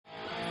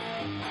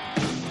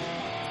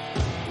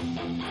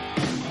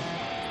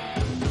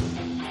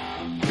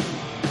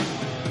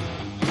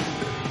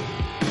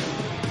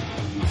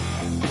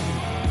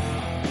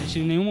A gente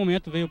em nenhum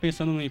momento veio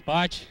pensando no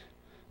empate,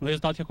 no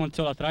resultado que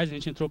aconteceu lá atrás. A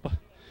gente entrou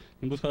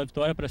em busca da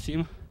vitória para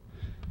cima.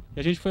 E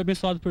a gente foi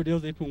abençoado por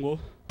Deus aí por um gol.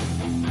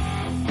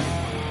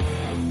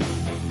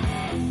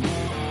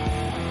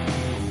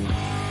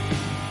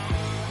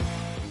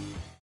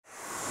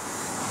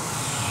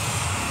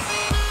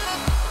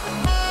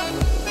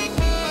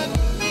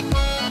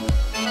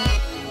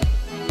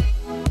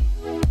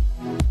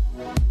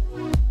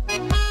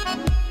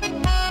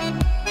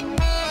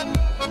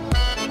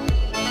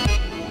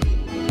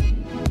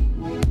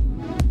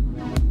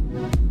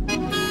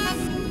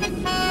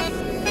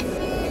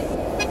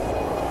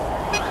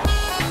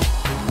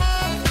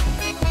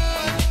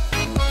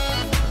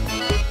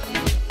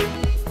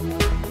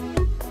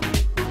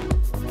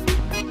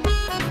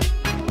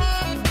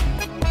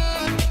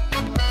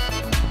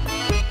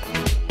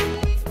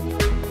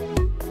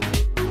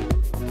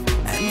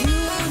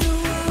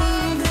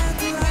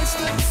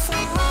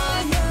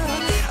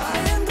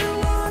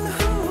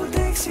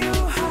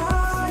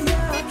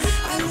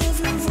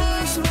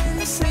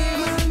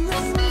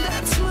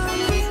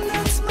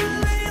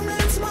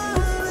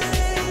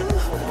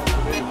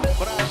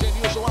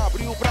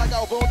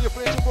 Galvão de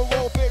frente pro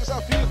gol, fez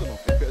a fita, não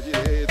tem pé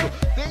direito.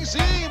 Tem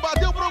sim,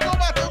 bateu pro gol,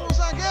 bateu no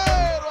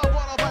zagueiro. A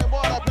bola vai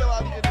embora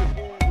pela linha de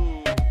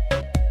fundo.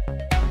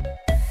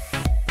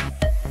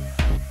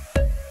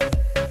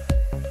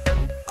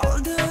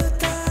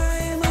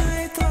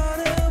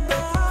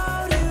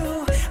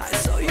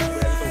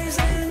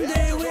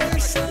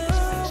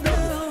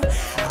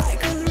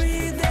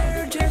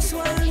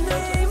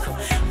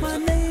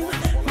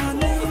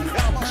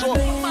 Ela passou,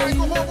 Michael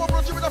roubou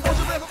pro time da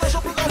Ponte Preta,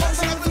 passou pro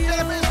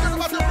Galvão,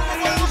 bateu pro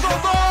gol,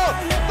 soltou.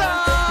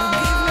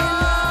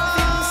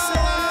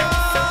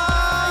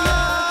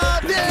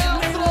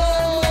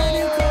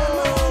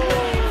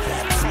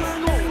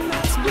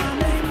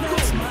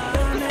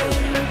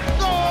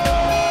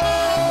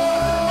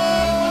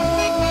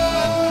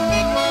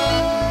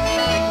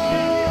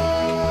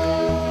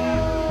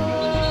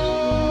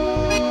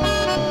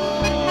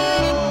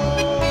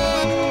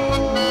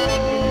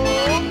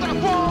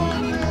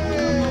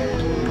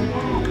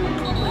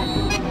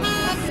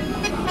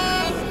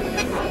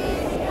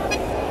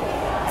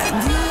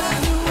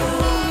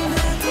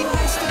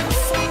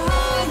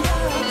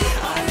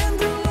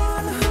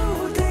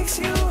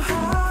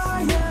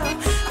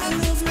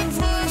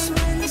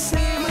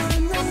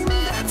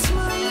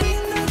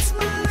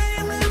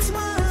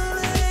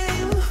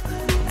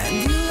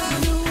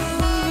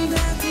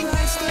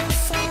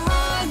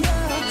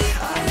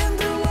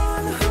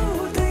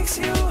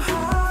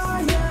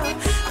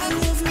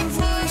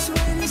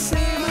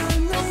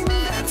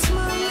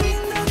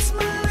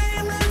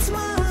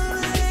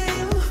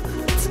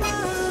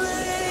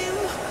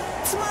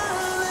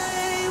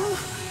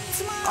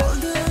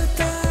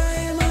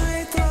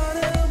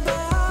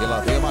 E lá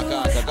vem a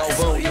macaca,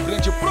 Galvão de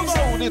frente pro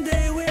gol.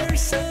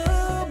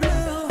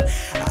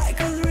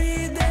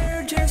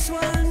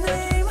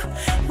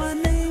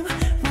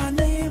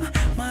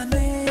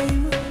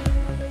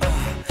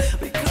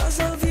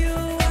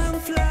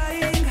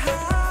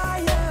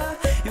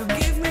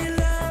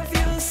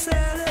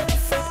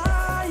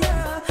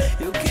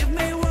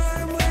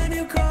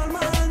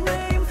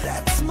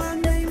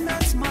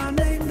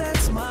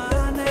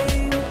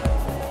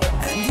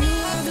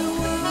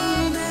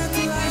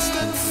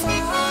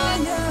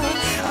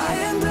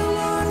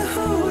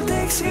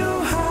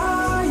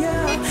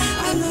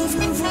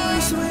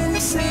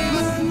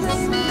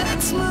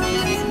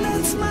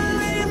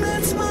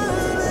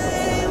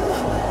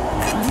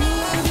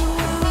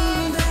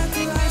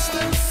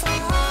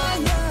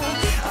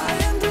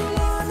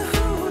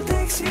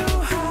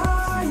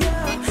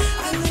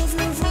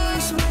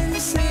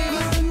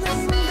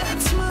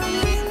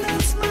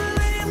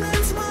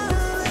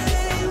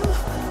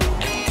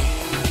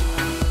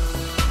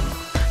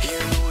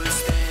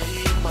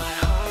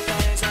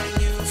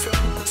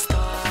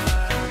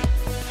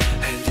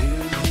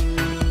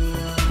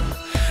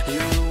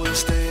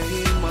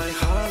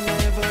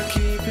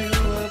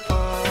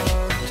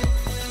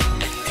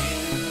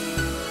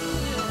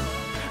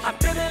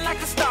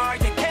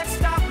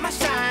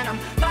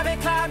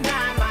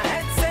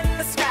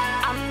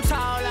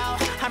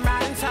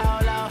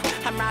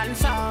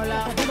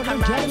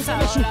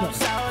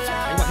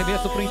 Aí o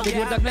arremesso pro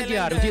interior da grande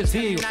área, o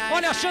desvio.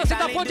 Olha a chance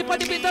da Ponte,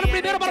 pode pintar o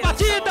primeiro para a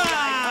batida!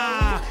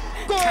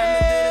 Gol!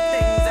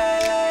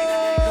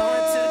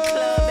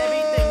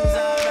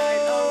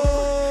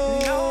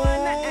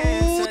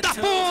 Da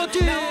Ponte!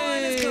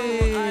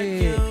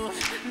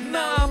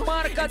 Na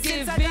marca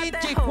de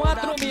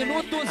 24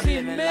 minutos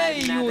e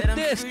meio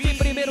deste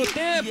primeiro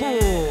tempo.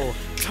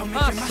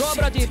 A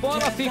sobra de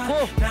bola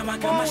ficou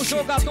com o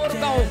jogador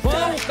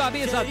Galvão,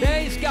 camisa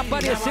 10, que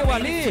apareceu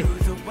ali.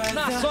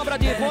 Na sobra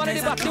de bola,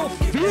 ele bateu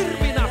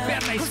firme na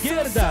perna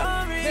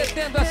esquerda,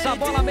 metendo essa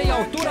bola a meia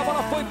altura. A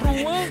bola foi para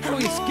o ângulo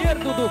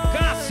esquerdo do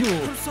Cássio,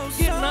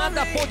 que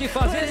nada pôde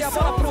fazer, e a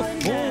bola para o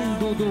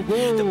fundo do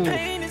gol.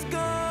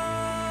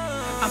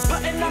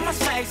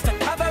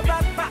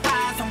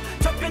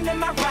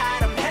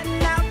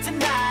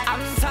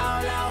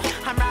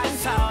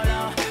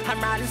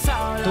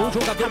 Do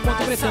jogador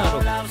contra o Bretano.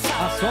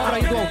 A sobra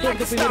aí do autor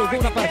do primeiro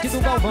gol na partida,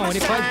 o Galvão. Ele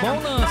faz bom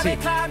lance.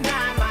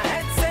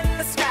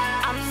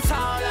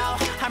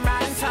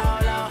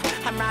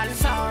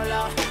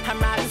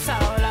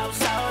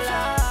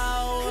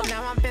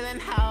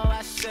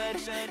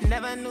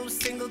 Never knew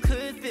single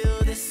could feel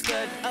this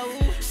good. Oh,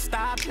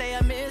 star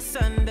player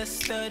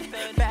misunderstood.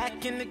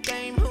 Back in the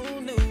game, who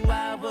knew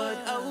I would?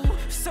 Oh,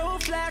 so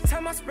flat,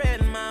 time I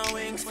spread my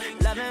wings.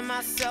 Loving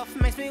myself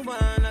makes me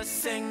wanna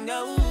sing.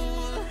 Oh,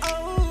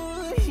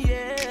 oh,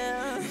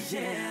 yeah,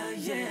 yeah,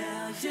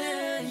 yeah,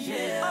 yeah,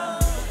 yeah. Oh,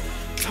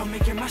 told me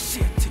get my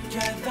shit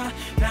together.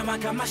 Now I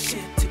got my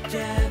shit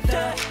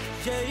together.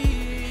 Yeah,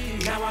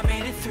 now I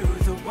made it through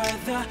the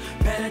weather.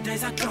 Better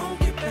days are gon'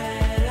 get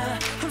better.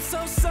 I'm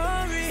so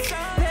sorry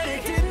that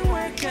it didn't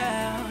work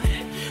out.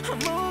 I'm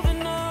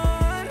moving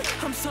on.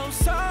 I'm so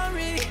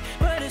sorry,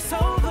 but it's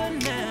over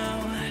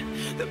now.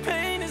 The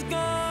pain is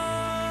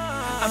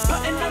gone. I'm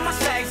putting on my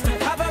shades to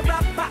cover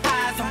up my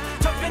eyes. I'm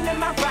jumping in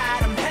my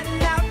ride. I'm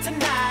heading out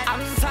tonight.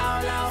 I'm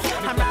solo.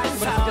 I'm riding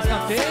solo.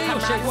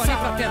 Chegou ali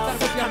para tentar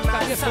golpear de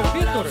cabeça o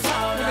Vitor.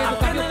 No meio do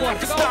caminho,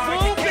 forte.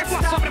 Galvão pegou a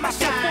sobra,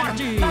 bateu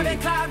forte.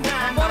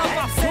 A bola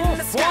passou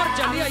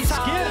forte ali à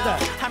esquerda.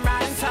 I'm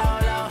riding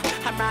solo.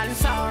 I'm riding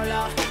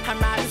solo. I'm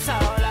riding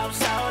solo.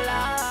 Solo.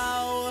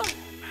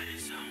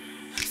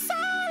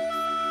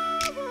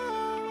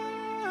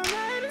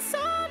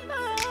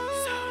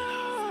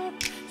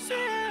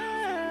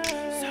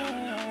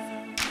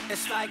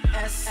 It's like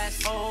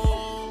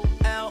S-S-O-L-O,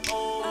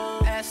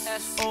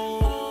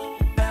 S-S-O,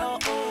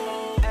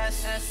 L-O,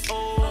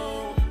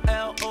 S-S-O-L-O.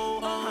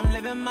 I'm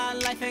living my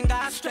life, ain't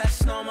got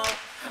stress no more.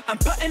 I'm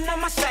putting on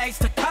my shades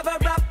to cover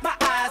up my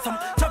eyes. I'm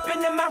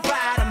jumping in my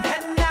ride, I'm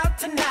heading out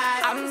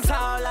tonight. I'm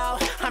solo,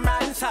 I'm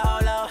riding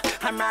solo.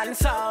 I'm riding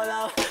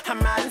solo, I'm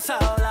riding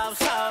solo,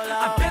 solo.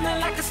 I'm feeling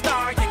like a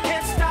star, you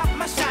can't stop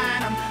my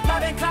shine. I'm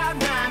loving cloud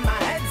nine, my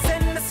head's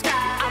in the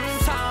sky. I'm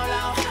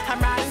solo, I'm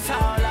riding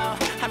solo.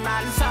 I'm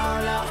riding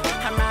solo,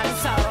 I'm riding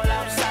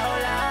solo,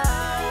 solo.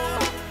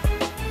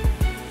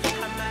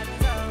 I'm riding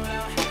solo,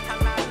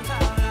 I'm riding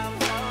solo,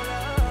 solo.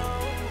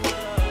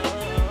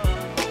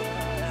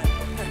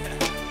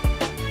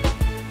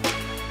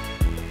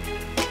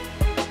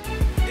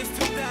 It's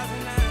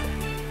 2009,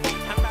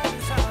 I'm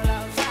riding solo,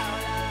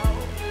 solo.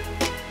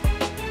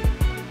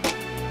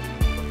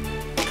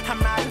 I'm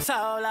riding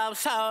solo,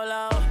 solo.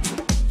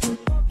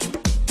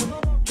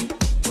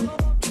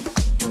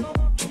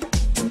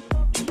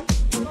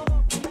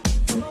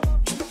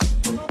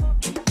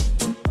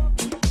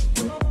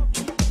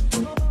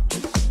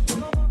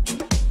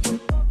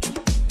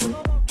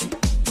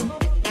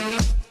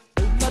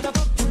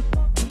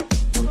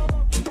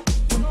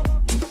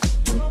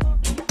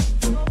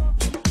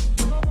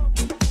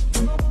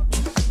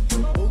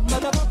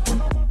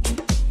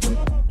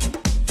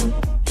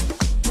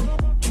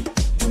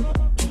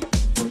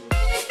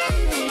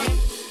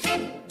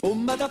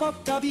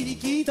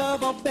 Chi ti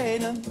va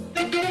bene,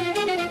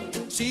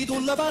 se tu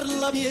la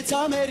parla miezza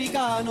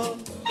americano,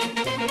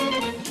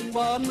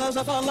 quando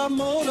si fa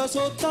l'amore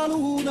sotto la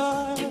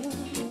luna,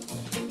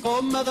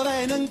 come ti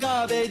viene in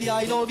capo di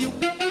I love you,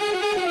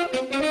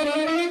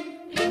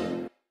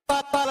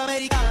 papà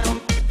l'americano.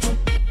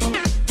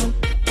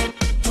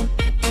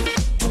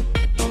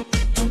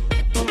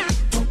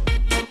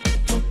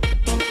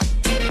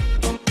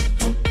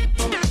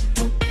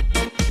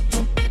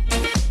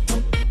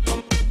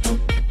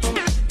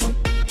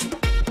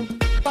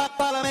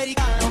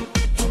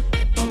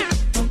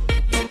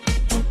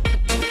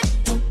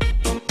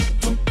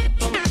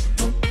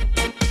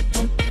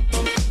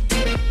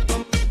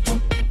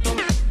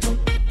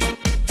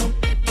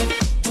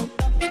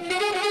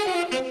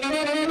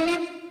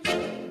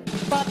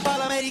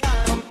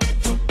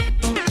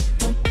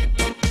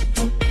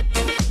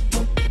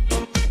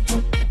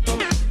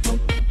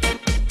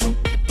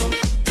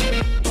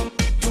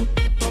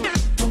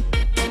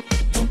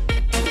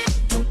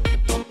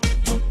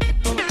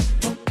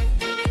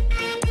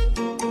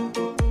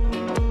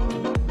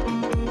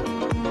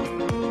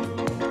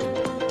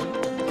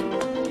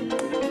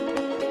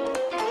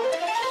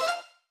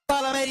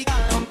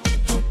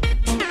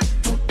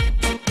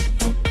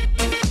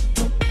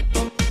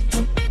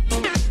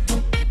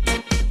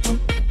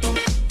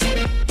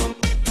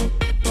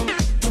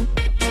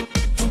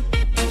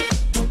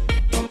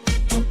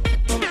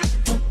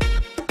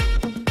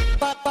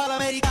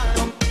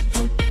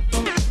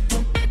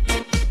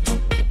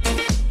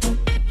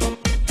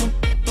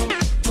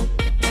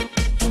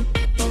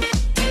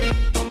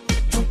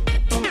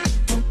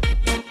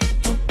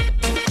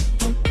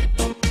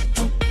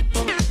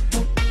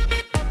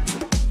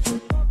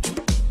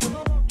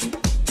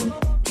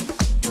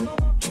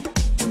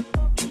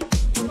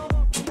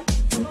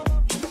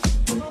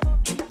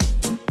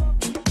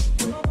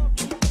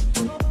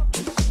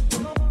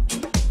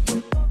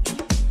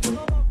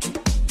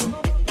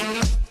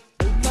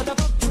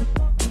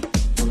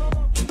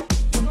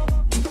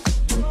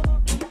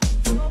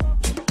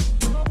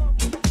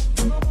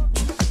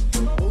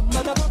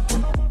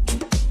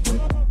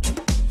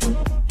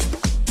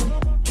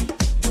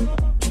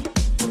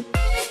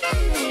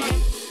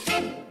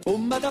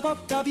 te può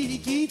capire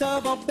chi te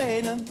va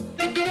bene.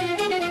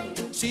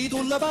 Se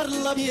tu la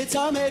parla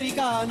miezza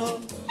americano,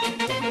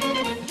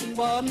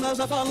 quando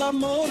si fa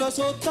l'amore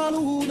sotto la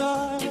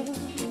luna,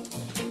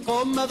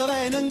 come te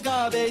viene in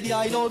capo di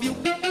I love you.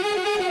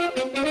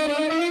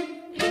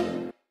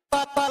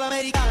 Papà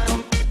l'americano.